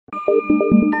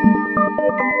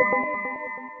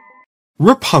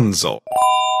Rapunzel.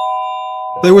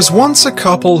 There was once a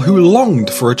couple who longed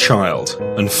for a child,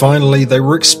 and finally they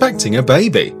were expecting a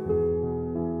baby.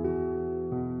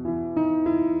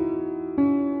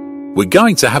 We're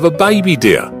going to have a baby,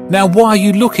 dear. Now why are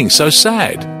you looking so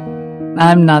sad?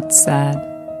 I'm not sad.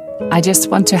 I just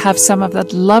want to have some of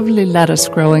that lovely lettuce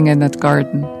growing in that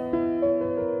garden.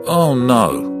 Oh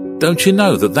no. Don't you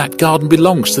know that that garden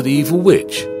belongs to the evil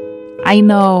witch? I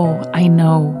know.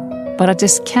 But I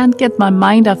just can't get my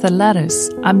mind off the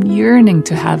lettuce. I'm yearning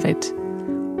to have it.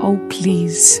 Oh,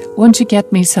 please, won't you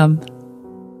get me some?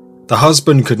 The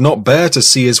husband could not bear to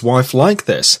see his wife like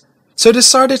this, so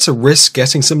decided to risk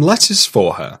getting some lettuce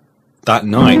for her. That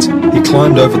night, he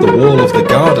climbed over the wall of the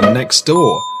garden next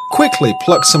door, quickly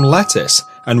plucked some lettuce,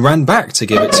 and ran back to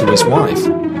give it to his wife.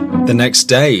 The next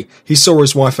day, he saw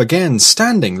his wife again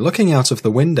standing looking out of the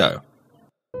window.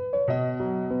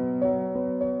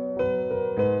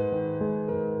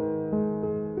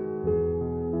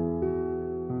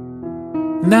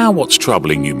 Now what's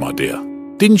troubling you, my dear?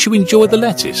 Didn't you enjoy the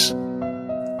lettuce?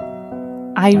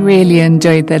 I really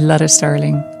enjoyed the lettuce,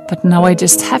 darling, but now I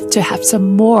just have to have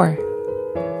some more.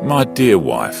 My dear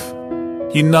wife,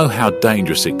 you know how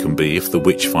dangerous it can be if the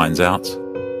witch finds out.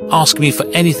 Ask me for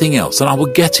anything else and I will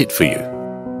get it for you.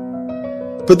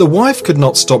 But the wife could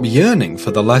not stop yearning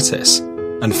for the lettuce,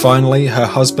 and finally her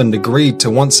husband agreed to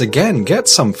once again get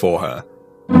some for her.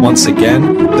 Once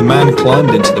again, the man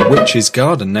climbed into the witch's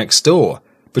garden next door,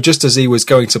 but just as he was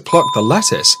going to pluck the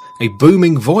lettuce, a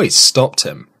booming voice stopped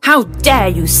him. How dare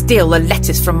you steal the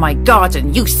lettuce from my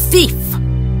garden, you thief!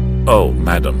 Oh,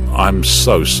 madam, I'm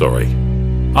so sorry.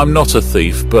 I'm not a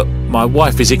thief, but my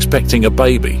wife is expecting a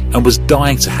baby and was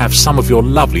dying to have some of your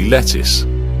lovely lettuce.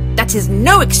 That is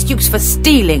no excuse for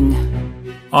stealing.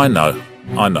 I know,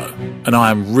 and I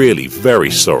am really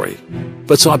very sorry.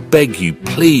 But I beg you,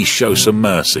 please show some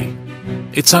mercy.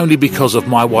 It's only because of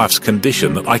my wife's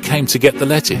condition that I came to get the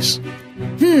lettuce.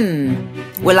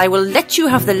 Well, I will let you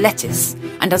have the lettuce,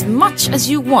 and as much as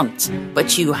you want,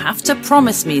 but you have to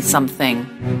promise me something.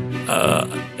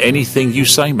 Anything you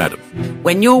say, madam.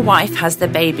 When your wife has the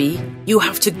baby, you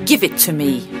have to give it to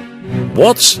me.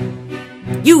 What?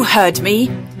 You heard me,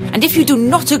 and if you do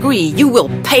not agree, you will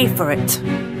pay for it.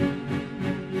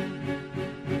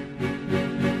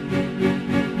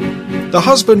 The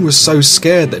husband was so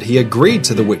scared that he agreed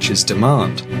to the witch's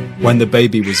demand. When the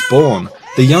baby was born,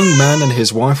 the young man and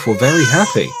his wife were very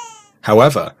happy.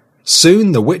 However,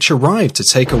 soon the witch arrived to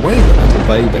take away the little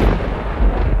baby.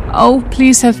 Oh,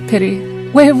 please have pity.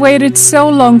 We have waited so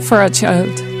long for a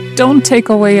child. Don't take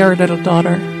away our little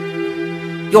daughter.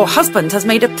 Your husband has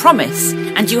made a promise,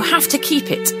 and you have to keep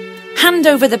it. Hand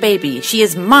over the baby. She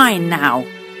is mine now.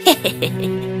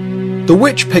 The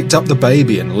witch picked up the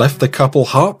baby and left the couple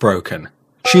heartbroken.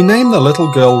 She named the little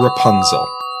girl Rapunzel.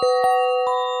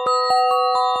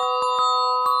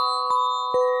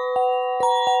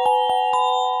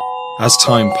 As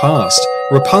time passed,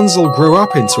 Rapunzel grew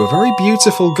up into a very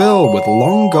beautiful girl with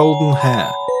long golden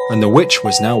hair, and the witch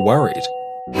was now worried.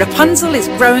 Rapunzel is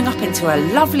growing up into a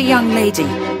lovely young lady.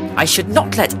 I should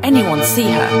not let anyone see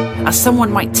her, as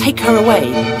someone might take her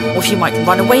away, or she might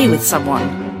run away with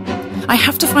someone. I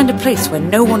have to find a place where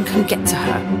no one can get to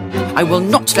her. I will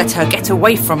not let her get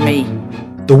away from me.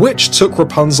 The witch took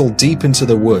Rapunzel deep into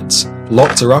the woods,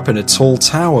 locked her up in a tall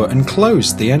tower, and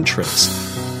closed the entrance.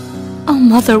 Oh,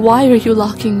 Mother, why are you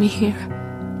locking me here?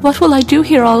 What will I do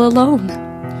here all alone?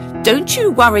 Don't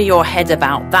you worry your head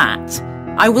about that.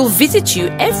 I will visit you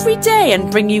every day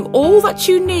and bring you all that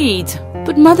you need.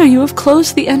 But Mother, you have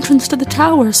closed the entrance to the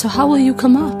tower, so how will you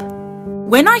come up?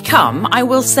 When I come, I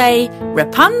will say,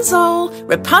 Rapunzel,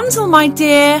 Rapunzel, my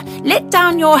dear, let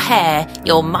down your hair.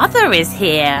 Your mother is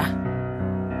here.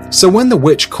 So when the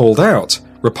witch called out,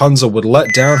 Rapunzel would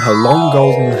let down her long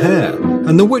golden hair,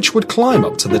 and the witch would climb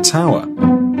up to the tower.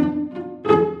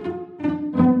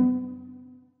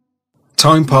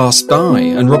 Time passed by,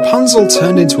 and Rapunzel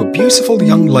turned into a beautiful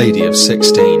young lady of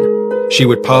 16. She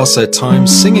would pass her time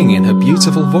singing in her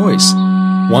beautiful voice.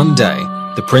 One day,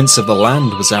 the prince of the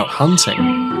land was out hunting.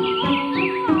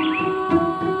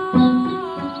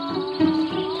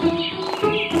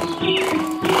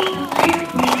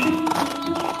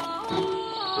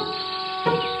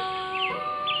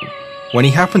 When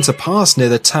he happened to pass near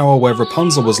the tower where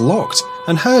Rapunzel was locked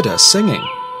and heard her singing.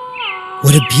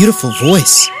 What a beautiful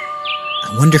voice!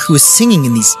 I wonder who is singing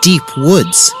in these deep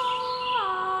woods.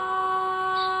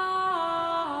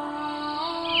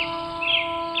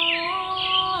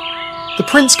 The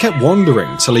prince kept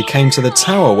wandering till he came to the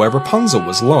tower where Rapunzel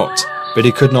was locked, but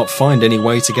he could not find any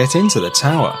way to get into the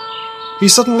tower. he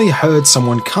suddenly heard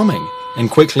someone coming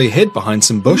and quickly hid behind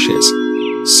some bushes.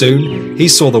 Soon, he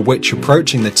saw the witch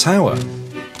approaching the tower.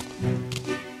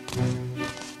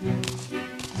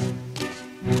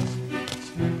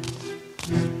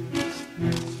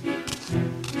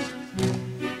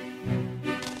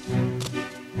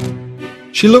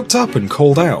 She looked up and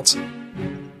called out,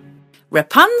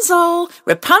 Rapunzel,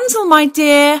 Rapunzel, my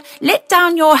dear, let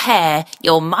down your hair.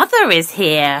 Your mother is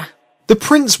here. The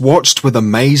prince watched with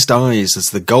amazed eyes as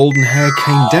the golden hair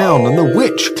came down and the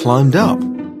witch climbed up.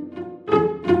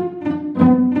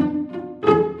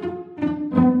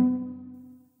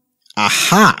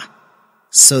 Aha!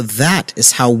 So that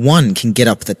is how one can get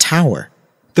up the tower.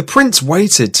 The prince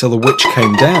waited till the witch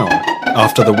came down.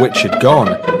 After the witch had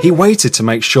gone, he waited to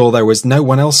make sure there was no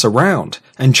one else around,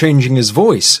 and changing his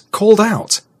voice, called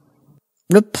out,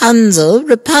 Rapunzel,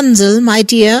 Rapunzel, my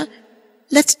dear,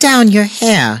 let down your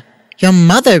hair. Your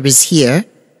mother is here.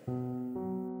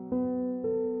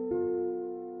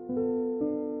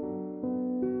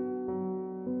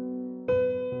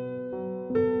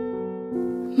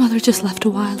 Mother just left a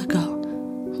while ago.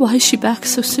 Why is she back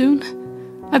so soon?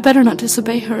 I better not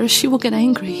disobey her, or she will get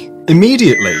angry.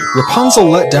 Immediately, Rapunzel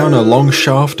let down her long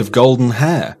shaft of golden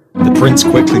hair. The prince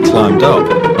quickly climbed up,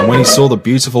 and when he saw the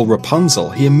beautiful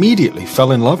Rapunzel, he immediately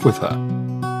fell in love with her.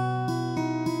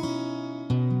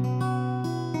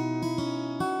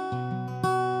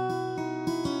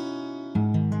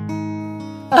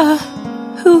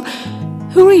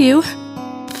 Who are you?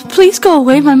 Please go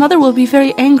away. My mother will be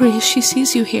very angry if she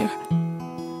sees you here.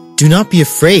 Do not be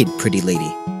afraid, pretty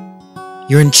lady.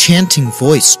 Your enchanting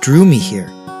voice drew me here,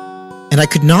 and I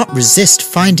could not resist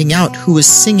finding out who was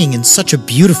singing in such a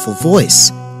beautiful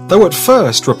voice. Though at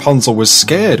first Rapunzel was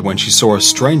scared when she saw a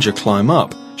stranger climb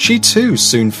up, she too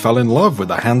soon fell in love with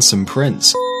the handsome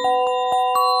prince.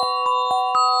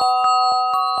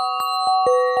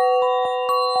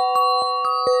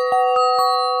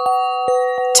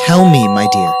 Tell me, my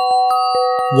dear,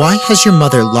 why has your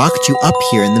mother locked you up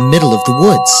here in the middle of the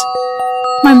woods?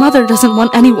 My mother doesn't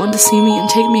want anyone to see me and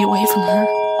take me away from her.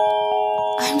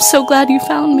 I'm so glad you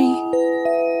found me.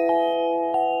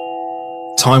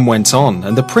 Time went on,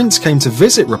 and the prince came to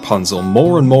visit Rapunzel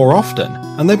more and more often,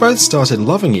 and they both started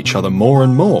loving each other more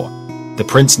and more. The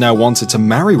prince now wanted to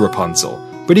marry Rapunzel,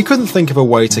 but he couldn't think of a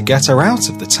way to get her out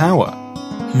of the tower.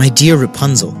 My dear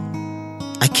Rapunzel,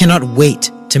 I cannot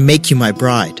wait to make you my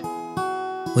bride.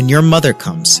 When your mother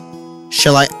comes,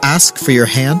 shall I ask for your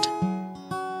hand?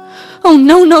 Oh,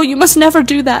 no, you must never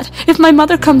do that. If my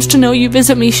mother comes to know you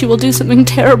visit me, she will do something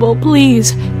terrible.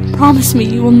 Please, promise me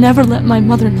you will never let my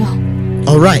mother know.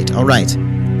 All right.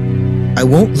 I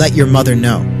won't let your mother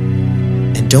know.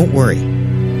 And don't worry,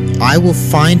 I will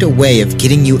find a way of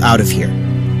getting you out of here.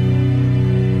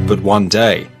 But one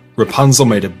day, Rapunzel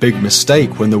made a big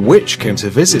mistake when the witch came to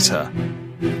visit her.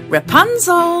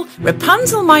 Rapunzel,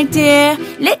 Rapunzel, my dear,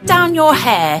 let down your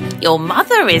hair. Your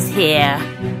mother is here.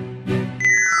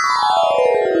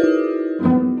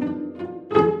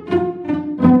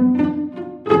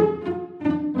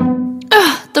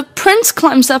 The prince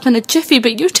climbs up in a jiffy,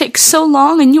 but you take so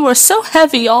long and you are so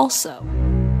heavy also.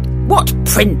 What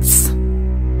prince?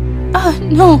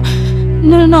 No,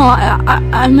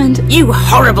 I meant... You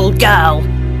horrible girl!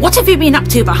 What have you been up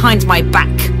to behind my back?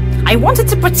 I wanted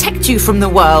to protect you from the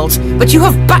world, but you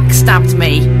have backstabbed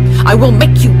me. I will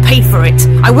make you pay for it.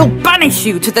 I will banish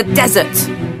you to the desert.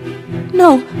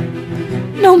 No,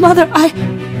 mother,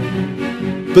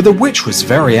 But the witch was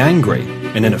very angry,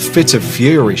 and in a fit of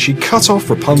fury she cut off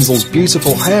Rapunzel's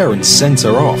beautiful hair and sent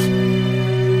her off.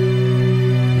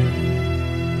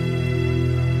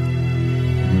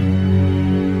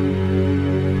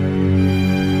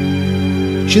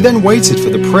 She then waited for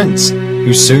the prince,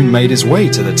 who soon made his way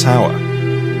to the tower.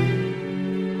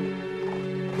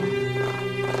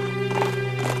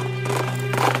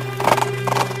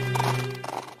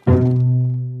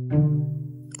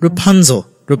 Rapunzel,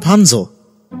 Rapunzel,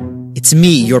 it's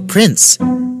me, your prince.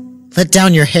 Let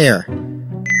down your hair.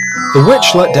 The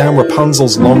witch let down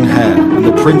Rapunzel's long hair, and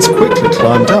the prince quickly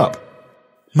climbed up.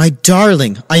 My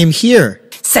darling, I am here.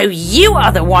 So you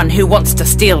are the one who wants to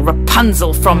steal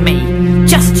Rapunzel from me.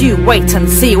 Just you wait and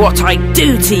see what I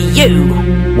do to you.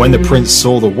 When the prince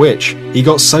saw the witch, he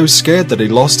got so scared that he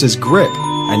lost his grip,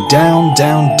 and down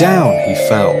he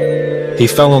fell. He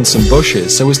fell on some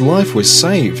bushes, so his life was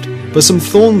saved, but some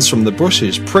thorns from the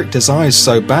bushes pricked his eyes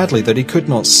so badly that he could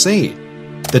not see.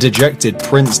 The dejected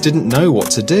prince didn't know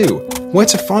what to do, where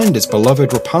to find his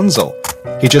beloved Rapunzel.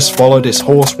 He just followed his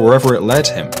horse wherever it led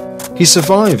him. He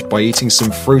survived by eating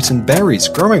some fruit and berries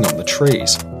growing on the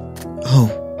trees.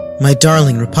 Oh, my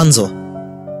darling Rapunzel.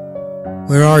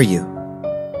 Where are you?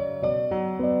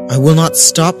 I will not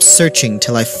stop searching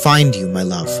till I find you, my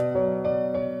love.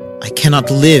 I cannot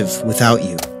live without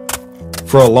you.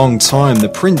 For a long time, the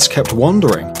prince kept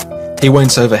wandering. He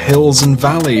went over hills and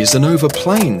valleys and over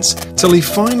plains, till he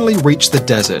finally reached the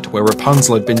desert where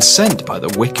Rapunzel had been sent by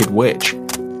the wicked witch.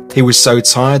 He was so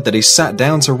tired that he sat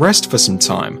down to rest for some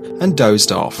time and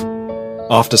dozed off.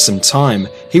 After some time,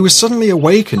 he was suddenly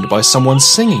awakened by someone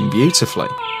singing beautifully.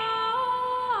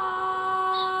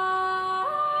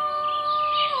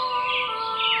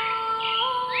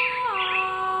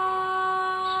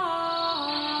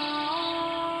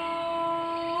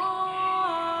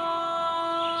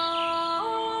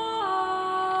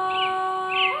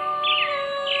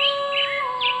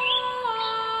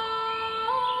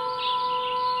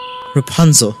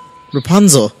 Rapunzel,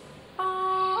 Rapunzel!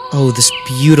 Oh, this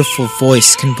beautiful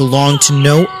voice can belong to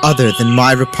no other than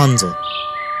my Rapunzel.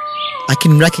 I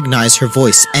can recognize her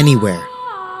voice anywhere.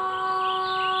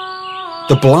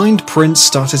 The blind prince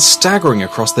started staggering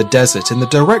across the desert in the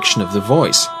direction of the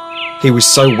voice. He was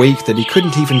so weak that he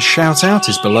couldn't even shout out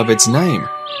his beloved's name.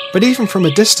 But even from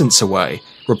a distance away,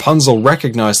 Rapunzel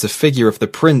recognized the figure of the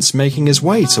prince making his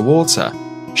way towards her.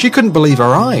 She couldn't believe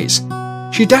her eyes.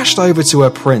 She dashed over to her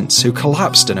prince, who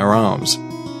collapsed in her arms.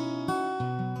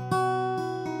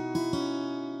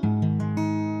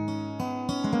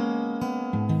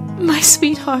 My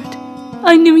sweetheart,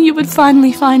 I knew you would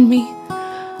finally find me.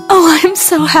 Oh, I am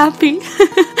so happy.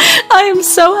 I am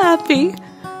so happy.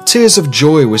 Tears of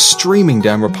joy were streaming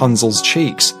down Rapunzel's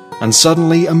cheeks, and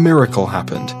suddenly a miracle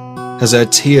happened. As her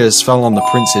tears fell on the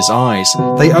prince's eyes,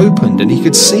 they opened and he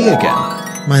could see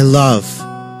again. My love,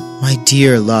 my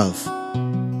dear love,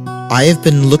 I have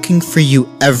been looking for you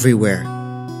everywhere,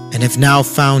 and have now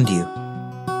found you.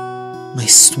 My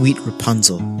sweet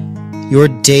Rapunzel, your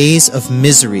days of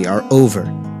misery are over.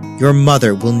 Your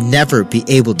mother will never be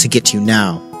able to get you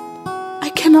now.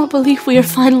 I cannot believe we are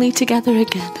finally together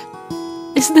again.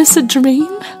 Is this a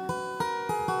dream?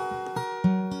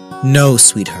 No,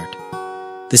 sweetheart.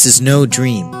 This is no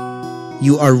dream.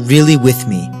 You are really with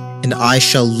me, and I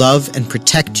shall love and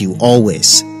protect you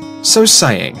always. So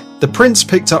saying, the prince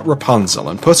picked up Rapunzel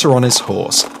and put her on his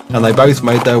horse, and they both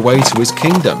made their way to his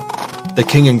kingdom. The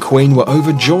king and queen were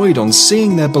overjoyed on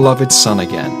seeing their beloved son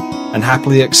again, and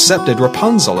happily accepted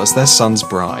Rapunzel as their son's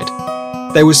bride.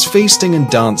 There was feasting and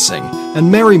dancing,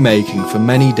 and merrymaking for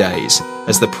many days,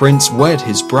 as the prince wed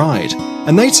his bride,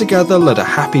 and they together led a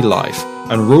happy life,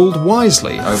 and ruled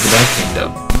wisely over their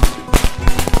kingdom.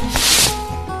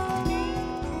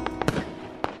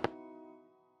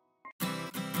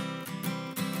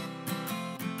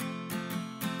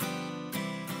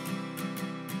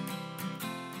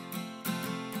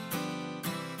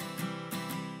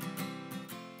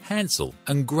 Hansel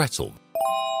and Gretel.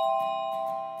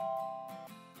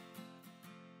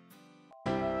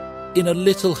 In a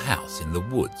little house in the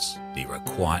woods, near a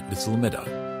quiet little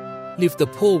meadow, lived a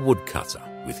poor woodcutter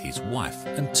with his wife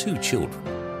and 2 children,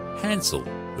 Hansel,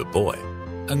 the boy,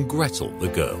 and Gretel, the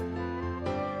girl.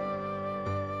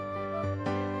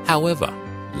 However,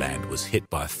 land was hit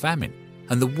by a famine,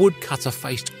 and the woodcutter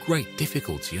faced great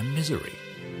difficulty and misery.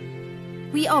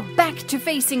 We are back to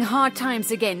facing hard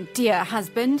times again, dear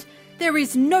husband. There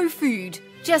is no food,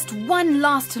 just one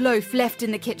last loaf left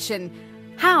in the kitchen.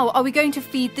 How are we going to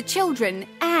feed the children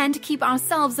and keep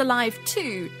ourselves alive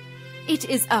too? It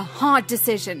is a hard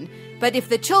decision, but if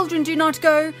the children do not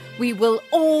go, we will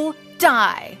all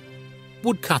die.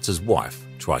 Woodcutter's wife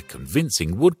tried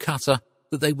convincing Woodcutter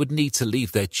that they would need to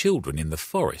leave their children in the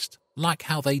forest, like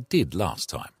how they did last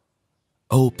time.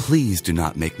 Oh, please do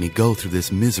not make me go through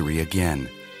this misery again.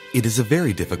 It is a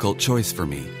very difficult choice for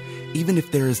me. Even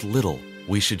if there is little,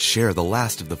 we should share the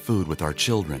last of the food with our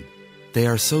children. They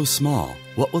are so small.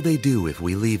 What will they do if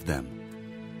we leave them?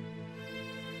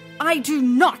 I do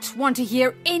not want to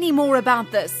hear any more about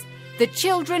this. The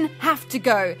children have to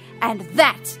go, and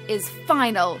that is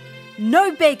final.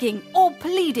 No begging or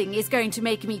pleading is going to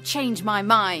make me change my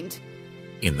mind.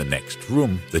 In the next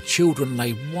room, the children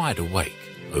lay wide awake,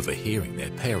 overhearing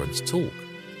their parents talk.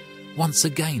 Once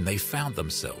again they found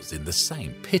themselves in the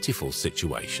same pitiful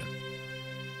situation.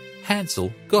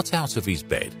 Hansel got out of his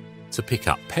bed to pick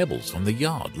up pebbles from the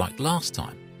yard like last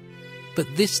time.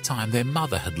 But this time their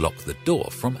mother had locked the door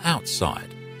from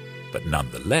outside. But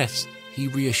nonetheless, he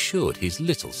reassured his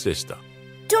little sister.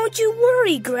 Don't you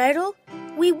worry, Gretel.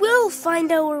 We will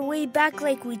find our way back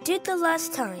like we did the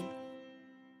last time.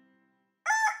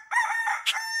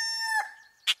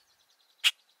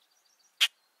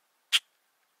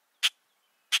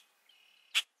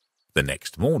 The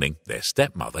next morning, their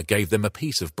stepmother gave them a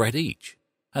piece of bread each,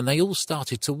 and they all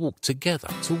started to walk together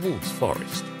towards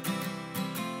forest.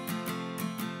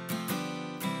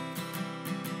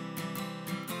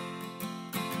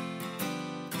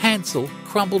 Hansel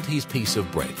crumbled his piece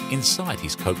of bread inside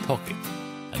his coat pocket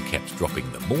and kept dropping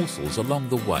the morsels along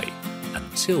the way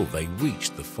until they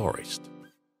reached the forest.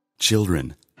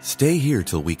 Children, stay here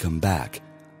till we come back.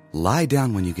 Lie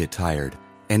down when you get tired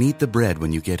and eat the bread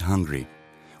when you get hungry.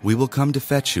 We will come to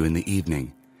fetch you in the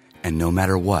evening. And no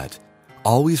matter what,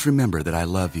 always remember that I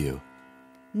love you.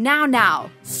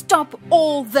 Now, stop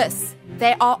all this.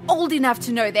 They are old enough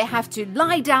to know they have to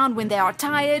lie down when they are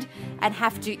tired and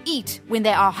have to eat when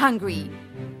they are hungry.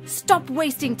 Stop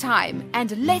wasting time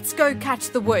and let's go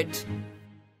catch the wood.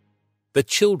 The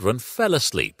children fell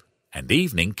asleep, and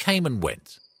evening came and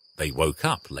went. They woke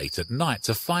up late at night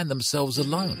to find themselves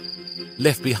alone,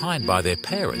 left behind by their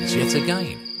parents yet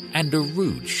again, and a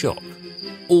rude shock.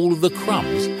 All the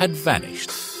crumbs had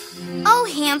vanished. Oh,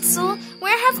 Hansel,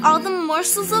 where have all the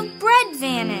morsels of bread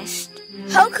vanished?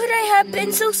 How could I have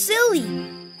been so silly?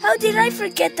 How did I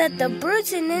forget that the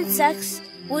birds and insects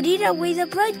would eat away the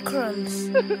breadcrumbs?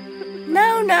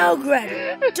 Now,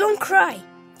 Gretel, don't cry.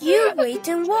 You wait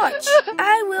and watch.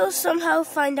 I will somehow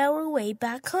find our way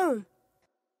back home.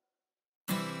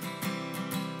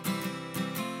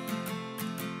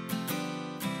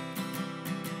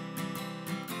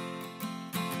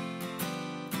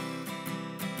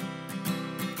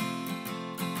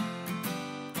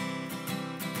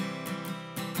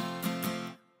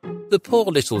 The poor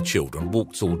little children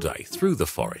walked all day through the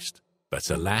forest, but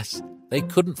alas, they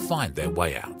couldn't find their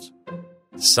way out.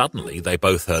 Suddenly, they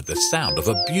both heard the sound of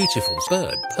a beautiful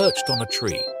bird perched on a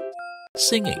tree,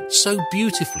 singing so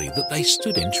beautifully that they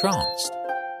stood entranced.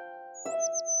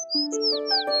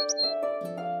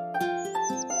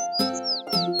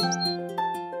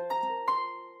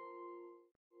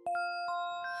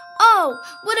 Oh,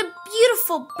 what a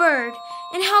beautiful bird,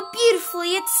 and how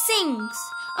beautifully it sings.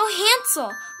 Oh,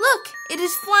 Hansel, look, it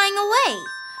is flying away.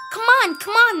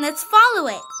 Come on, let's follow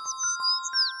it.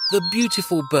 The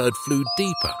beautiful bird flew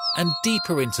deeper and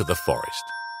deeper into the forest,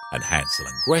 and Hansel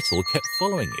and Gretel kept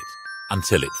following it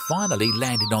until it finally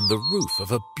landed on the roof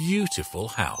of a beautiful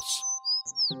house.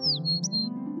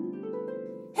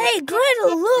 Hey,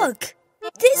 Gretel, look!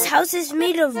 This house is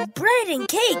made of bread and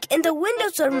cake, and the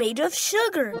windows are made of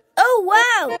sugar. Oh,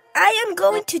 wow! I am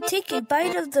going to take a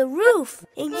bite of the roof,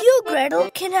 and you,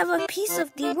 Gretel, can have a piece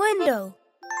of the window.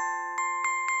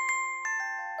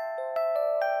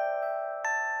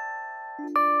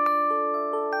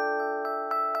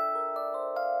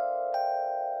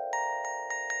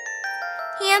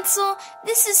 Hansel,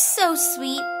 this is so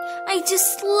sweet. I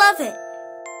just love it.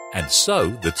 And so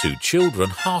the two children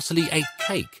heartily ate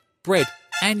cake, bread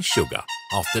and sugar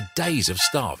after days of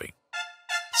starving.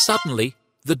 Suddenly,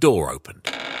 the door opened,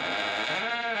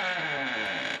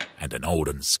 and an old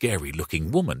and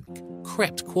scary-looking woman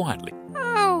crept quietly.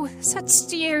 Oh, such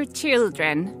dear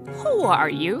children. Who are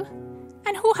you?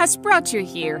 And who has brought you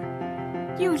here?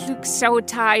 You look so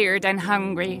tired and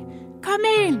hungry. Come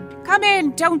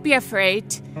in, don't be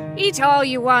afraid. Eat all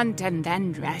you want and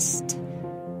then rest.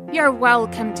 You're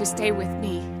welcome to stay with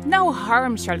me. No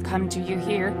harm shall come to you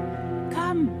here.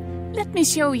 Come, let me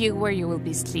show you where you will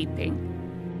be sleeping.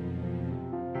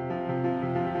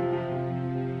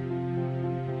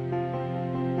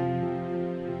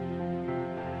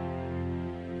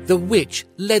 The witch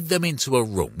led them into a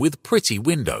room with pretty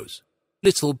windows,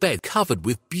 little bed covered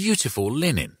with beautiful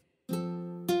linen.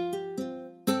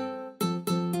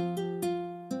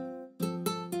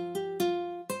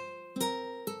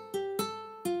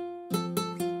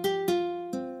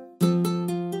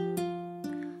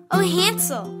 Oh,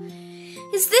 Hansel,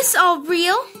 is this all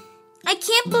real? I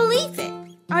can't believe it.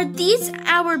 Are these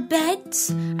our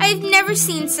beds? I've never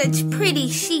seen such pretty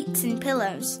sheets and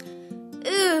pillows.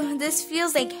 Ooh, this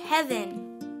feels like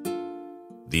heaven.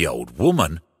 The old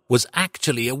woman was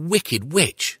actually a wicked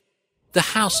witch. The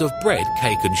house of bread,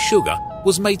 cake and sugar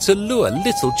was made to lure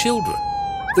little children.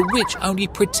 The witch only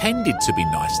pretended to be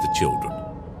nice to children.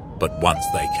 But once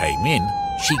they came in,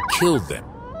 she killed them,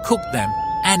 cooked them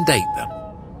and ate them.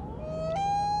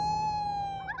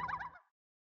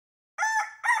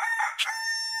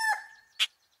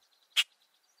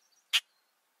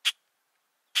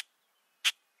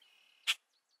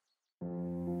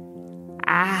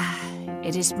 Ah,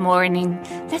 it is morning.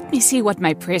 Let me see what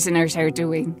my prisoners are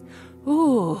doing.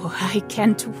 Ooh, I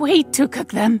can't wait to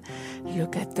cook them.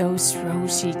 Look at those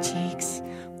rosy cheeks.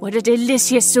 What a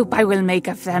delicious soup I will make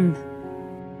of them.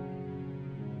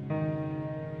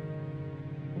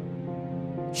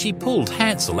 She pulled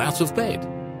Hansel out of bed,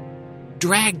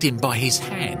 dragged him by his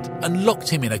hand and locked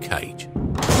him in a cage.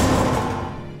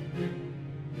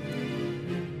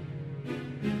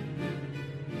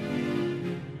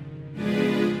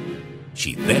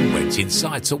 She then went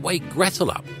inside to wake Gretel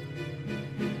up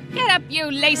up,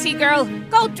 you lazy girl.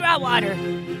 Go draw water.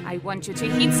 I want you to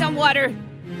heat some water.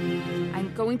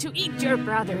 I'm going to eat your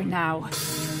brother now.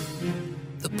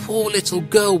 The poor little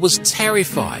girl was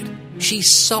terrified. She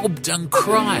sobbed and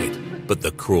cried, but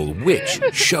the cruel witch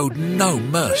showed no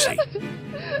mercy.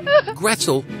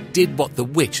 Gretel did what the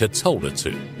witch had told her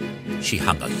to. She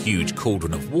hung a huge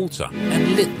cauldron of water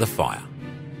and lit the fire.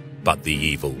 But the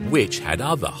evil witch had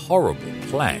other horrible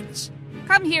plans.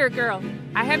 Come here, girl.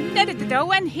 I have kneaded the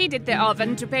dough and heated the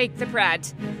oven to bake the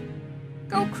bread.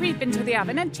 Go creep into the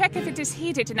oven and check if it is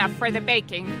heated enough for the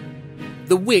baking.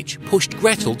 The witch pushed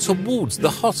Gretel towards the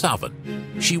hot oven.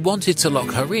 She wanted to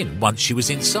lock her in once she was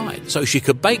inside, so she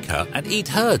could bake her and eat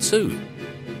her too.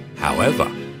 However,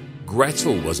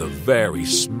 Gretel was a very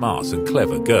smart and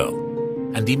clever girl,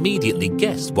 and immediately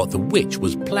guessed what the witch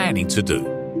was planning to do.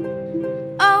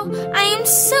 Oh, I am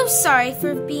so sorry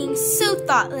for being so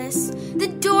thoughtless. The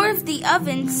door of the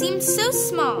oven seems so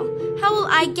small. How will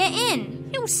I get in?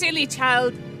 You silly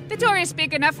child. The door is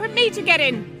big enough for me to get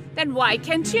in. Then why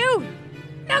can't you?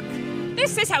 Look,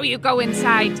 this is how you go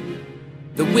inside.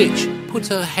 The witch put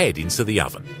her head into the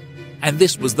oven, and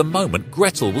this was the moment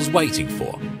Gretel was waiting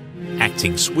for.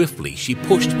 Acting swiftly, she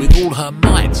pushed with all her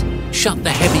might, shut the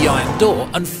heavy iron door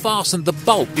and fastened the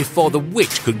bolt before the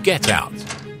witch could get out.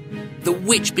 The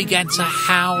witch began to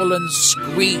howl and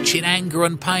screech in anger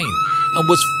and pain, and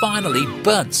was finally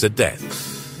burnt to death.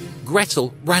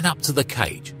 Gretel ran up to the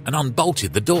cage and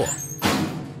unbolted the door.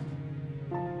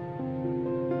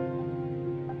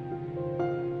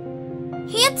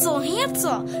 Hansel,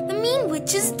 Hansel, the mean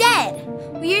witch is dead.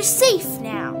 We are safe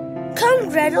now. Come,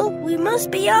 Gretel, we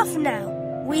must be off now.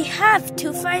 We have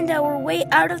to find our way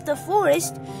out of the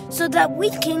forest so that we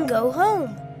can go home.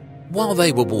 While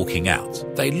they were walking out,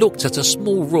 they looked at a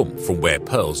small room from where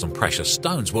pearls and precious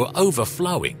stones were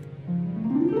overflowing.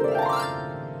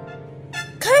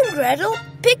 Come, Gretel,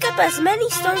 pick up as many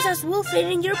stones as will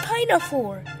fit in your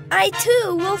pinafore. I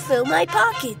too will fill my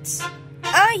pockets.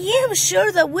 I am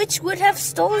sure the witch would have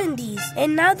stolen these,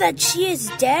 and now that she is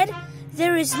dead,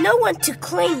 there is no one to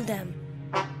claim them.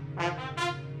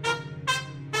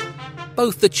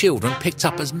 Both the children picked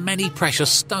up as many precious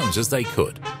stones as they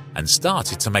could and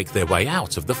started to make their way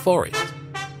out of the forest.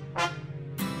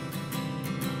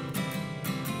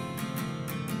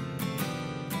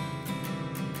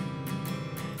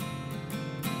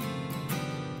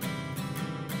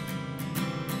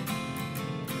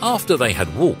 After they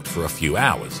had walked for a few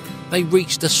hours, they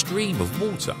reached a stream of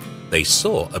water. They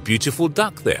saw a beautiful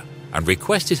duck there and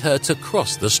requested her to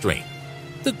cross the stream.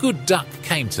 The good duck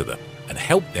came to them and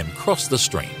helped them cross the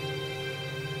stream.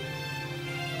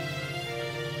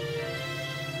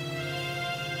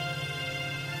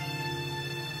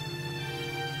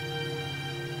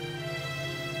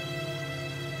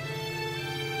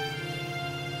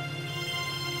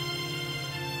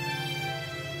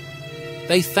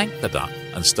 They thanked the duck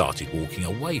and started walking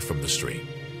away from the stream,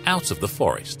 out of the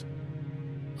forest.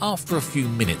 After a few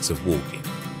minutes of walking,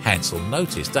 Hansel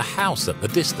noticed a house at the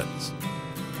distance.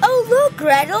 Oh, look,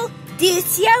 Gretel! Do you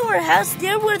see our house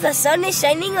there where the sun is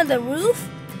shining on the roof?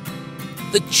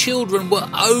 The children were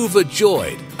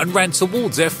overjoyed and ran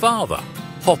towards their father,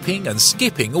 hopping and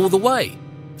skipping all the way.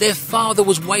 Their father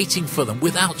was waiting for them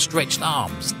with outstretched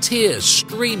arms, tears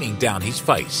streaming down his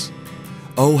face.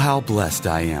 Oh, how blessed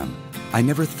I am. I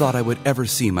never thought I would ever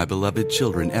see my beloved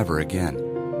children ever again.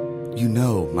 You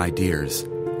know, my dears,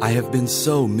 I have been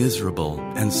so miserable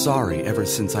and sorry ever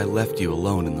since I left you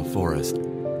alone in the forest.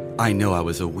 I know I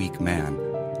was a weak man.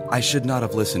 I should not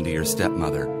have listened to your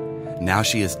stepmother. Now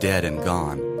she is dead and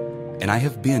gone, and I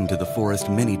have been to the forest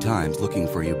many times looking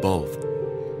for you both.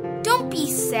 Don't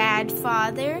be sad,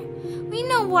 Father. We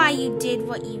know why you did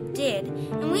what you did,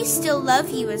 and we still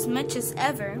love you as much as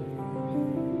ever.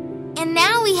 And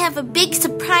now we have a big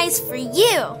surprise for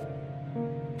you.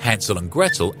 Hansel and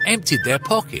Gretel emptied their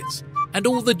pockets, and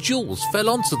all the jewels fell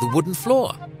onto the wooden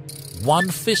floor. One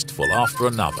fistful after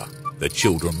another, the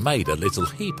children made a little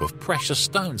heap of precious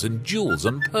stones and jewels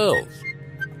and pearls.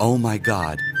 Oh my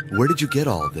God, where did you get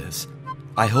all this?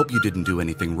 I hope you didn't do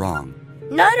anything wrong.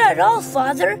 Not at all,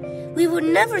 Father. We would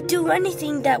never do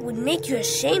anything that would make you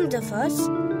ashamed of us.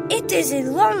 It is a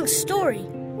long story.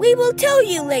 We will tell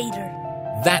you later.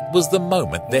 That was the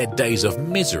moment their days of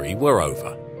misery were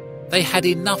over. They had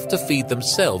enough to feed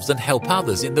themselves and help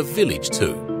others in the village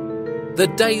too. The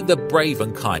day the brave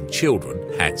and kind children,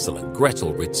 Hansel and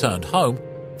Gretel, returned home,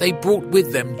 they brought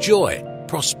with them joy,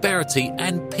 prosperity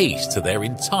and peace to their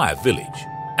entire village,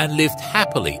 and lived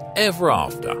happily ever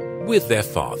after with their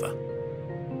father.